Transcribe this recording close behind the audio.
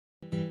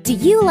Do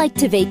you like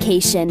to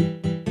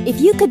vacation? If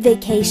you could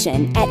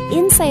vacation at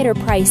insider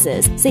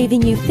prices,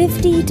 saving you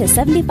 50 to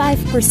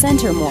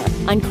 75% or more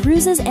on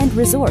cruises and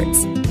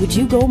resorts, would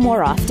you go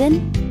more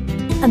often?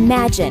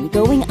 Imagine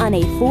going on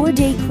a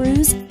 4-day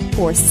cruise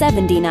for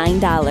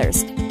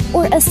 $79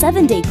 or a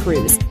 7-day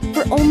cruise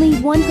for only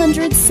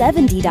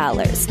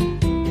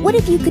 $170. What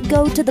if you could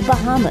go to the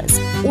Bahamas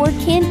or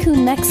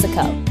Cancun,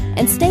 Mexico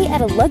and stay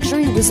at a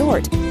luxury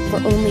resort for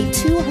only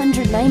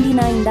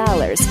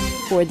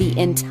 $299 for the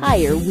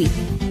entire week?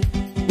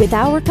 With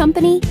our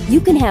company, you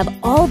can have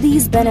all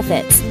these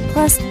benefits,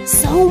 plus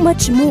so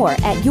much more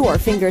at your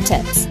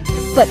fingertips.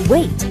 But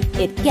wait,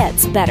 it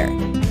gets better.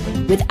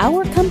 With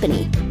our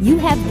company, you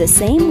have the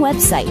same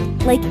website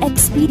like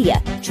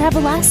Expedia,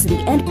 Travelocity,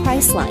 and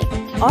Priceline,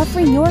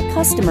 offering your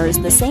customers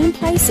the same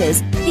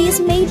prices these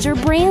major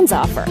brands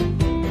offer.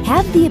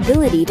 Have the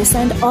ability to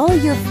send all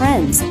your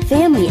friends,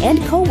 family,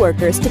 and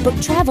coworkers to book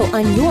travel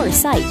on your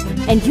site,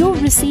 and you'll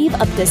receive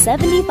up to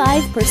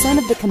 75%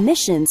 of the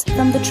commissions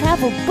from the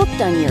travel booked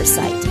on your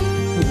site.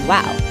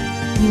 Wow!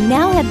 You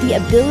now have the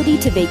ability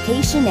to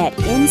vacation at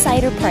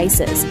insider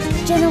prices,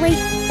 generate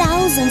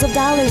thousands of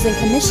dollars in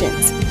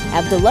commissions,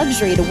 have the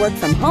luxury to work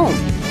from home,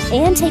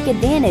 and take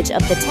advantage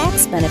of the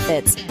tax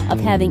benefits of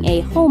having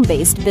a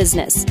home-based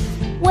business.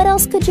 What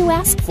else could you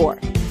ask for?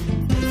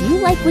 If you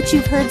like what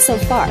you've heard so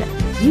far,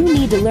 you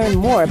need to learn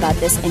more about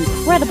this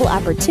incredible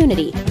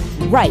opportunity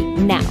right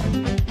now.